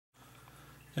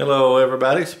Hello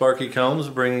everybody, Sparky Combs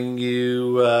bringing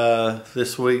you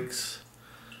this week's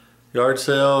yard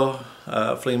sale,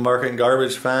 flea market and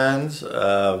garbage finds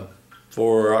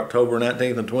for October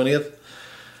 19th and 20th,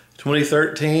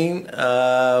 2013.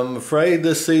 I'm afraid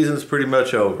this season's pretty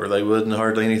much over. They wasn't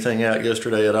hardly anything out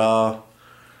yesterday at all.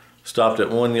 Stopped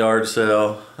at one yard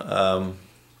sale.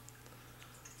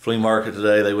 Flea market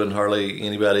today, they wasn't hardly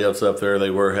anybody else up there. They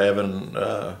were having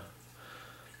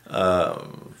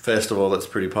festival that's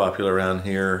pretty popular around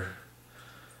here,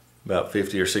 about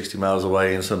 50 or 60 miles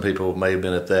away, and some people may have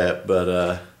been at that,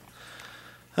 but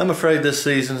I'm afraid this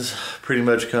season's pretty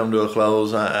much come to a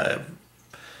close.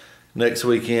 Next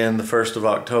weekend, the 1st of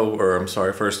October, I'm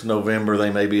sorry, 1st of November,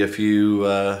 there may be a few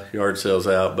yard sales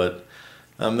out, but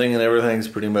I'm thinking everything's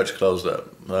pretty much closed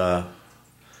up.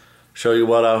 Show you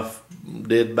what I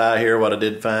did buy here, what I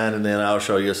did find, and then I'll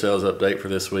show you a sales update for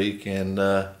this week, and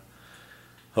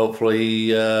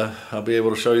hopefully I'll be able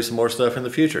to show you some more stuff in the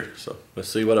future. So let's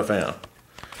see what I found.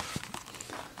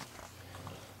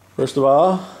 First of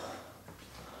all,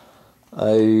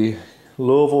 a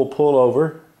Louisville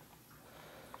pullover.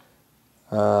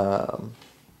 I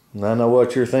know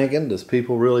what you're thinking. Does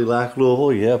people really like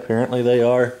Louisville? Yeah, apparently they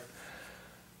are.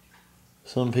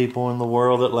 Some people in the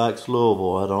world that likes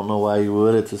Louisville. I don't know why you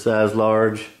would. It's a size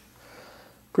large.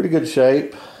 Pretty good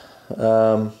shape.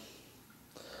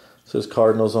 Says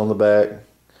Cardinals on the back.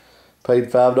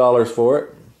 Paid $5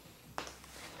 for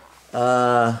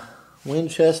it.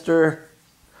 Winchester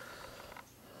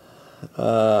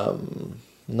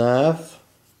knife.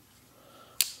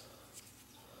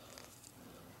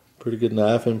 Pretty good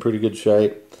knife, in pretty good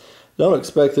shape. Don't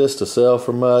expect this to sell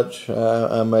for much.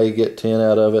 I may get 10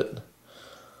 out of it.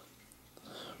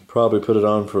 Probably put it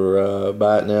on for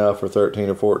buy it now for 13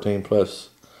 or 14 plus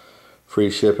free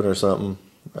shipping or something.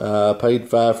 I paid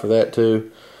 $5 for that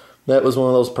too. That was one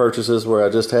of those purchases where I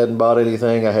just hadn't bought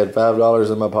anything. I had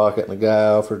 $5 in my pocket and the guy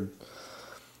offered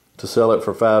to sell it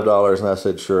for $5 and I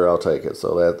said sure, I'll take it.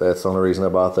 So that's the only reason I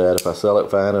bought that. If I sell it,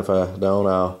 fine. If I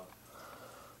don't,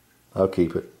 I'll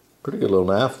keep it. Pretty good little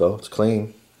knife though. It's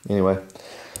clean. Anyway,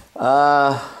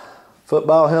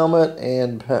 football helmet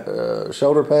and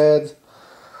shoulder pads.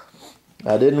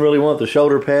 I didn't really want the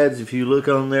shoulder pads. If you look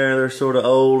on there, they're sort of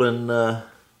old and a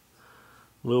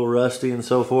little rusty and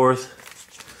so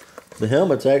forth. The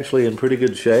helmet's actually in pretty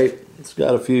good shape. It's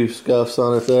got a few scuffs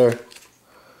on it there.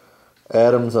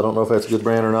 Adams, I don't know if that's a good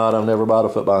brand or not. I've never bought a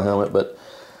football helmet, but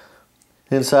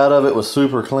inside of it was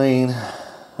super clean.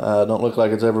 Don't look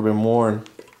like it's ever been worn.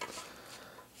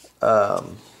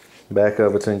 Back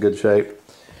of it's in good shape.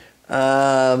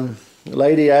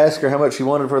 Lady asked her how much she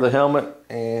wanted for the helmet,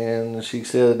 and she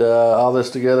said all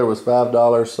this together was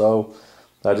 $5, so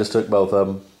I just took both of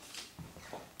them.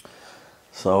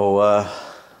 So,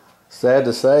 sad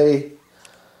to say,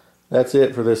 that's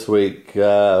it for this week.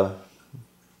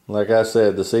 Like I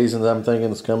said, the season I'm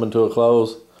thinking is coming to a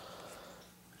close.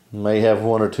 May have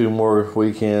one or two more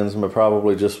weekends, but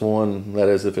probably just one. That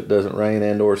is if it doesn't rain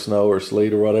and or snow or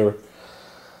sleet or whatever.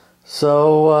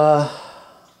 So,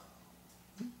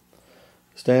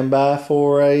 stand by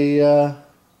for a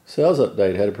sales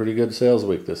update. Had a pretty good sales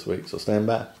week this week, so stand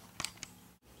by.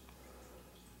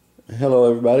 Hello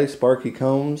everybody, Sparky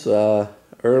Combs.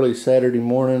 Early Saturday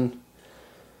morning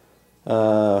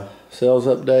sales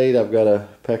update. I've got to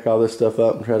pack all this stuff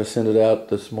up and try to send it out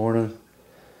this morning.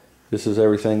 This is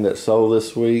everything that sold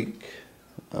this week.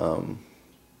 Got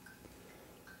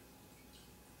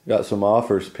some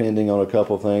offers pending on a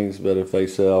couple things, but if they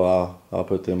sell, I'll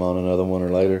put them on another one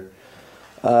or later.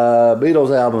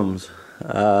 Beatles albums.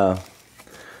 A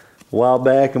while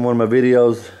back in one of my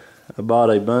videos, I bought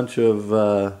a bunch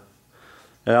of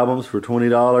albums for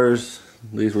 $20.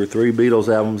 These were 3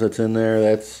 Beatles albums that's in there.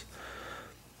 That's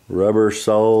Rubber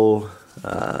Soul.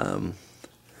 I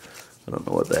don't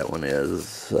know what that one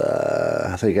is.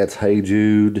 I think that's Hey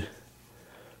Jude.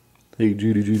 Hey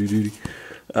Judy, Judy, Judy.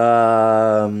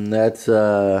 That's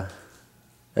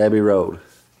Abbey Road.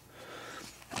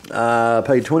 I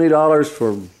paid $20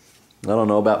 for, I don't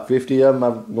know, about 50 of them.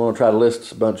 I'm going to try to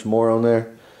list a bunch more on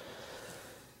there.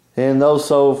 And those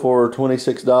sold for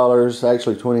 $26,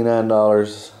 actually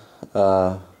 $29,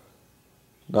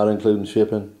 not including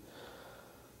shipping.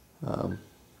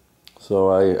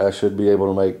 So I should be able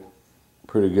to make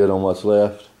pretty good on what's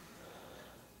left.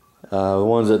 The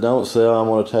ones that don't sell, I'm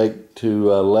going to take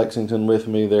to Lexington with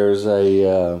me. There's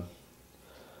a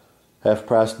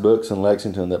half-priced books in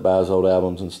Lexington that buys old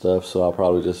albums and stuff, so I'll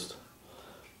probably just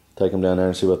take them down there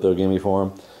and see what they'll give me for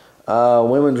them.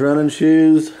 Women's running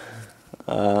shoes.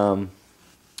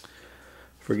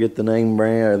 Forget the name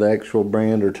brand or the actual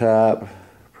brand or type.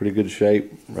 pretty good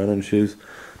shape, running shoes.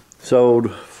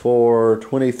 Sold for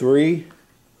 $23.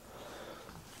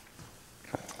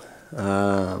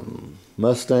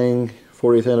 Mustang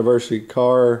 40th anniversary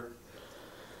car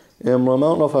emblem. I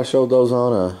don't know if I showed those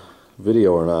on a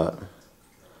video or not.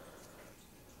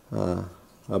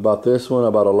 I bought this one.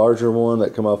 I bought a larger one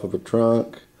that come off of a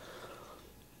trunk,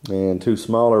 and two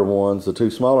smaller ones. The two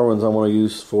smaller ones I want to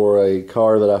use for a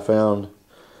car that I found a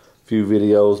few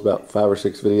videos, about 5 or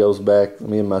 6 videos back,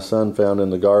 me and my son found in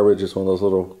the garbage. It's one of those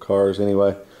little cars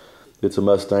anyway. It's a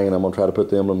Mustang, and I'm going to try to put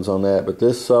the emblems on that. But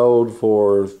this sold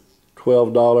for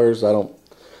 $12. I don't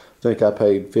think I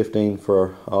paid $15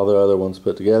 for all the other ones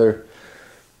put together.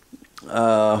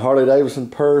 Harley Davidson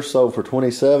purse sold for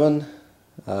 $27.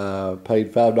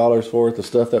 Paid $5 for it. The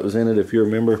stuff that was in it, if you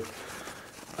remember,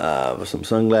 with some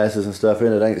sunglasses and stuff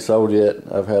in it, ain't sold yet.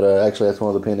 I've had actually that's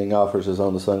one of the pending offers is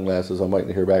on the sunglasses. I'm waiting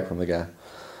to hear back from the guy.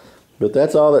 But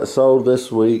that's all that sold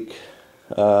this week.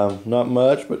 Not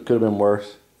much, but could have been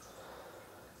worse.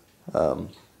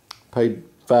 Paid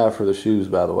 $5 for the shoes,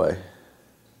 by the way,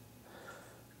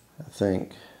 I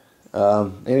think.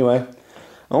 Anyway,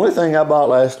 only thing I bought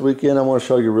last weekend I want to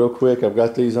show you real quick. I've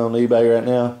got these on eBay right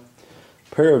now.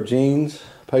 Pair of jeans.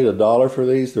 Paid $1 for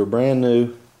these. They're brand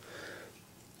new.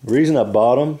 The reason I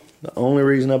bought them, the only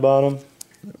reason I bought them,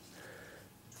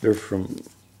 they're from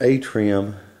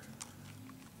Atrium.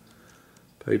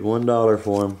 Paid $1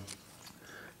 for them.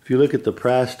 If you look at the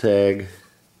price tag,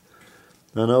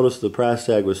 I noticed the price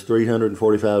tag was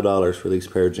 $345 for these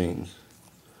pair of jeans.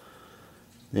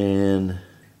 And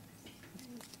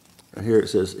here it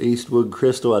says Eastwood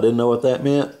Crystal. I didn't know what that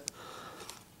meant.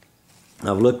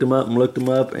 I've looked them up and looked them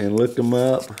up and looked them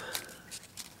up.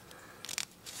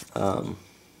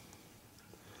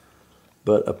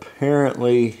 But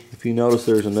apparently, if you notice,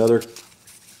 there's another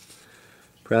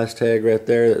price tag right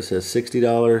there that says $60,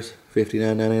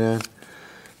 $59.99.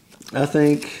 I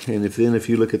think, and if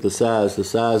you look at the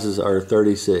sizes are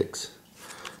 36.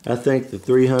 I think the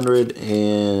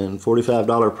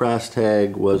 $345 price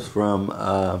tag was from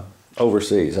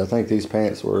overseas. I think these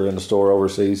pants were in a store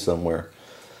overseas somewhere,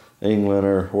 England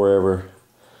or wherever.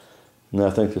 And I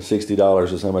think the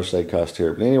 $60 is how much they cost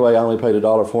here. But anyway, I only paid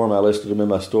 $1 for them. I listed them in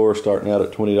my store starting out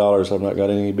at $20. I've not got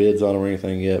any bids on them or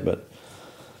anything yet, but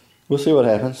we'll see what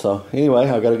happens. So anyway,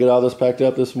 I've got to get all this packed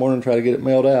up this morning and try to get it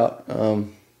mailed out.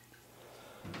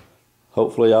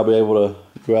 Hopefully I'll be able to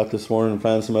go out this morning and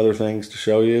find some other things to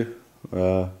show you.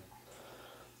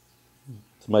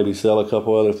 Maybe sell a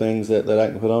couple other things that I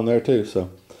can put on there too. So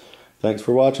thanks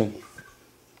for watching.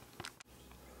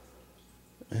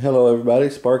 Hello everybody,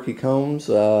 Sparky Combs.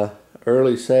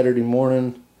 Early Saturday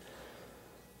morning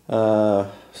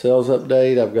sales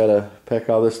update. I've got to pack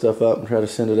all this stuff up and try to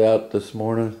send it out this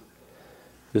morning.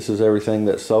 This is everything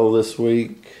that sold this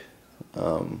week.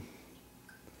 Got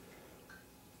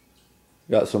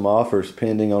some offers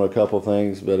pending on a couple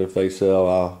things, but if they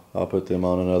sell, I'll put them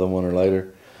on another one or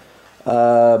later.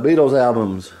 Beatles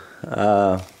albums.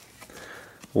 A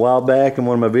while back in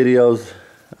one of my videos,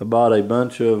 I bought a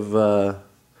bunch of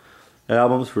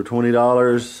albums for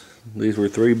 $20. These were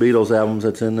 3 Beatles albums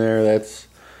that's in there. That's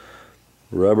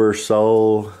Rubber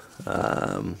Soul.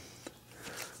 I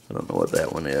don't know what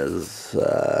that one is.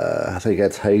 I think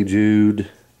that's Hey Jude.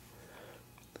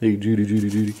 Hey Judy, Judy,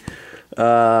 Judy.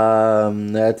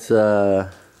 That's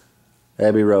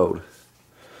Abbey Road.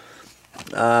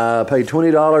 I paid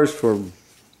 $20 for, I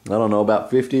don't know,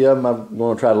 about 50 of them. I'm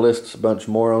going to try to list a bunch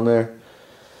more on there.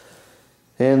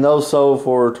 And those sold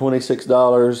for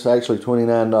 $26, actually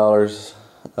 $29,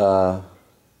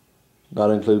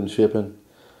 not including shipping.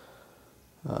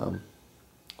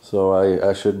 So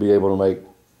I should be able to make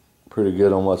pretty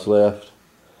good on what's left.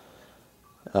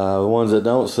 The ones that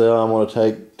don't sell, I'm going to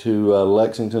take to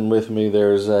Lexington with me.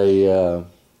 There's a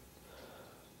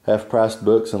half-priced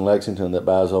books in Lexington that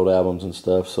buys old albums and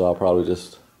stuff, so I'll probably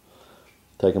just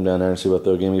take them down there and see what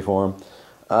they'll give me for them.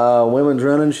 Women's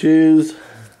running shoes.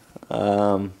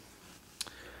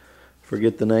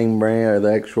 Forget the name brand or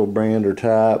the actual brand or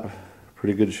type.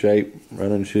 Pretty good shape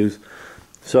running shoes.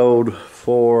 Sold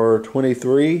for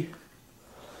 $23.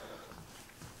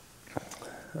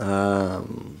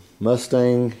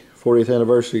 Mustang 40th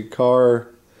anniversary car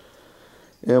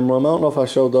emblem. I don't know if I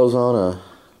showed those on a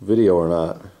video or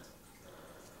not.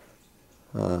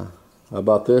 I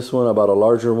bought this one. I bought a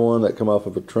larger one that come off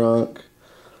of a trunk,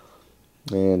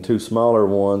 and two smaller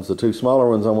ones. The two smaller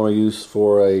ones I want to use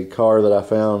for a car that I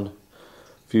found a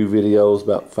few videos,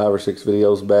 about 5 or 6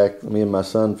 videos back, me and my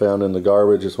son found in the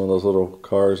garbage. It's one of those little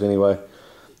cars anyway.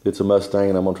 It's a Mustang,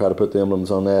 and I'm going to try to put the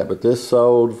emblems on that. But this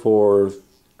sold for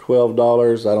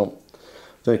 $12. I don't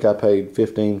I think I paid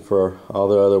 $15 for all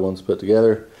the other ones put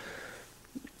together.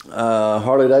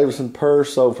 Harley Davidson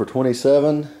purse sold for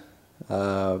 $27.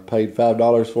 Paid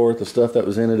 $5 for it. The stuff that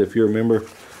was in it, if you remember,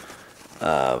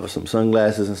 some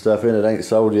sunglasses and stuff in it, ain't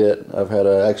sold yet. I've had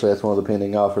actually that's one of the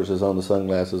pending offers is on the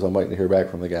sunglasses. I'm waiting to hear back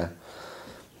from the guy.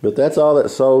 But that's all that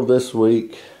sold this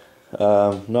week.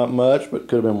 Not much, but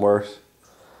could have been worse.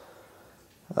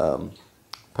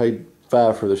 Paid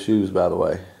 $5 for the shoes, by the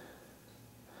way.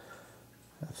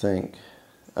 I think.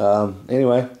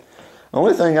 Anyway,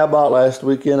 only thing I bought last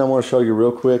weekend I want to show you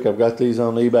real quick. I've got these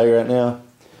on eBay right now.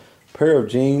 Pair of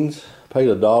jeans. Paid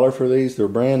 $1 for these. They're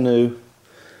brand new.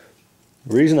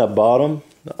 The reason I bought them,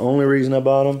 the only reason I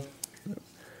bought them,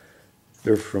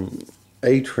 they're from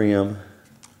Atrium.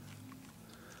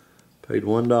 Paid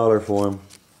 $1 for them.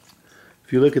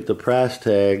 If you look at the price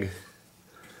tag,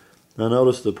 I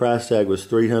noticed the price tag was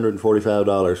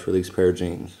 $345 for these pair of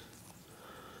jeans.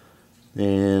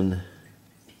 And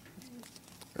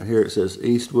here it says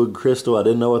Eastwood Crystal. I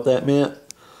didn't know what that meant.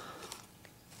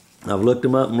 I've looked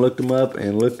them up and looked them up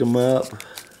and looked them up.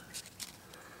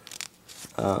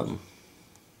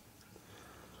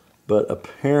 But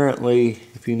apparently,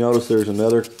 if you notice, there's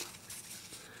another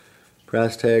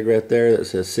price tag right there that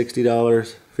says $60,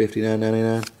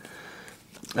 $59.99.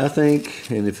 I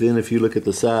think, and if you look at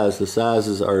the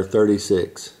sizes are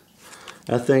 36.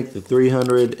 I think the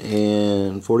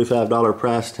 $345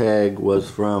 price tag was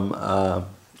from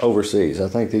overseas. I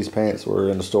think these pants were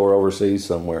in a store overseas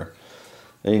somewhere,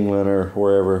 England or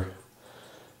wherever.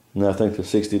 And I think the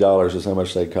 $60 is how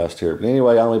much they cost here. But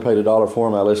anyway, I only paid $1 for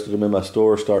them. I listed them in my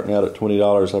store starting out at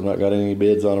 $20. I've not got any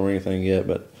bids on them or anything yet,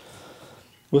 but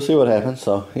we'll see what happens.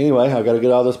 So anyway, I've got to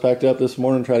get all this packed up this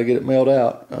morning and try to get it mailed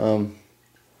out.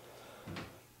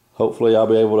 Hopefully I'll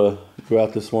be able to go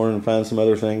out this morning and find some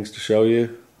other things to show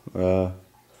you.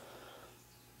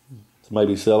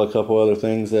 Maybe sell a couple other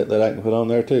things that I can put on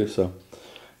there too. So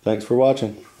thanks for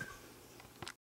watching.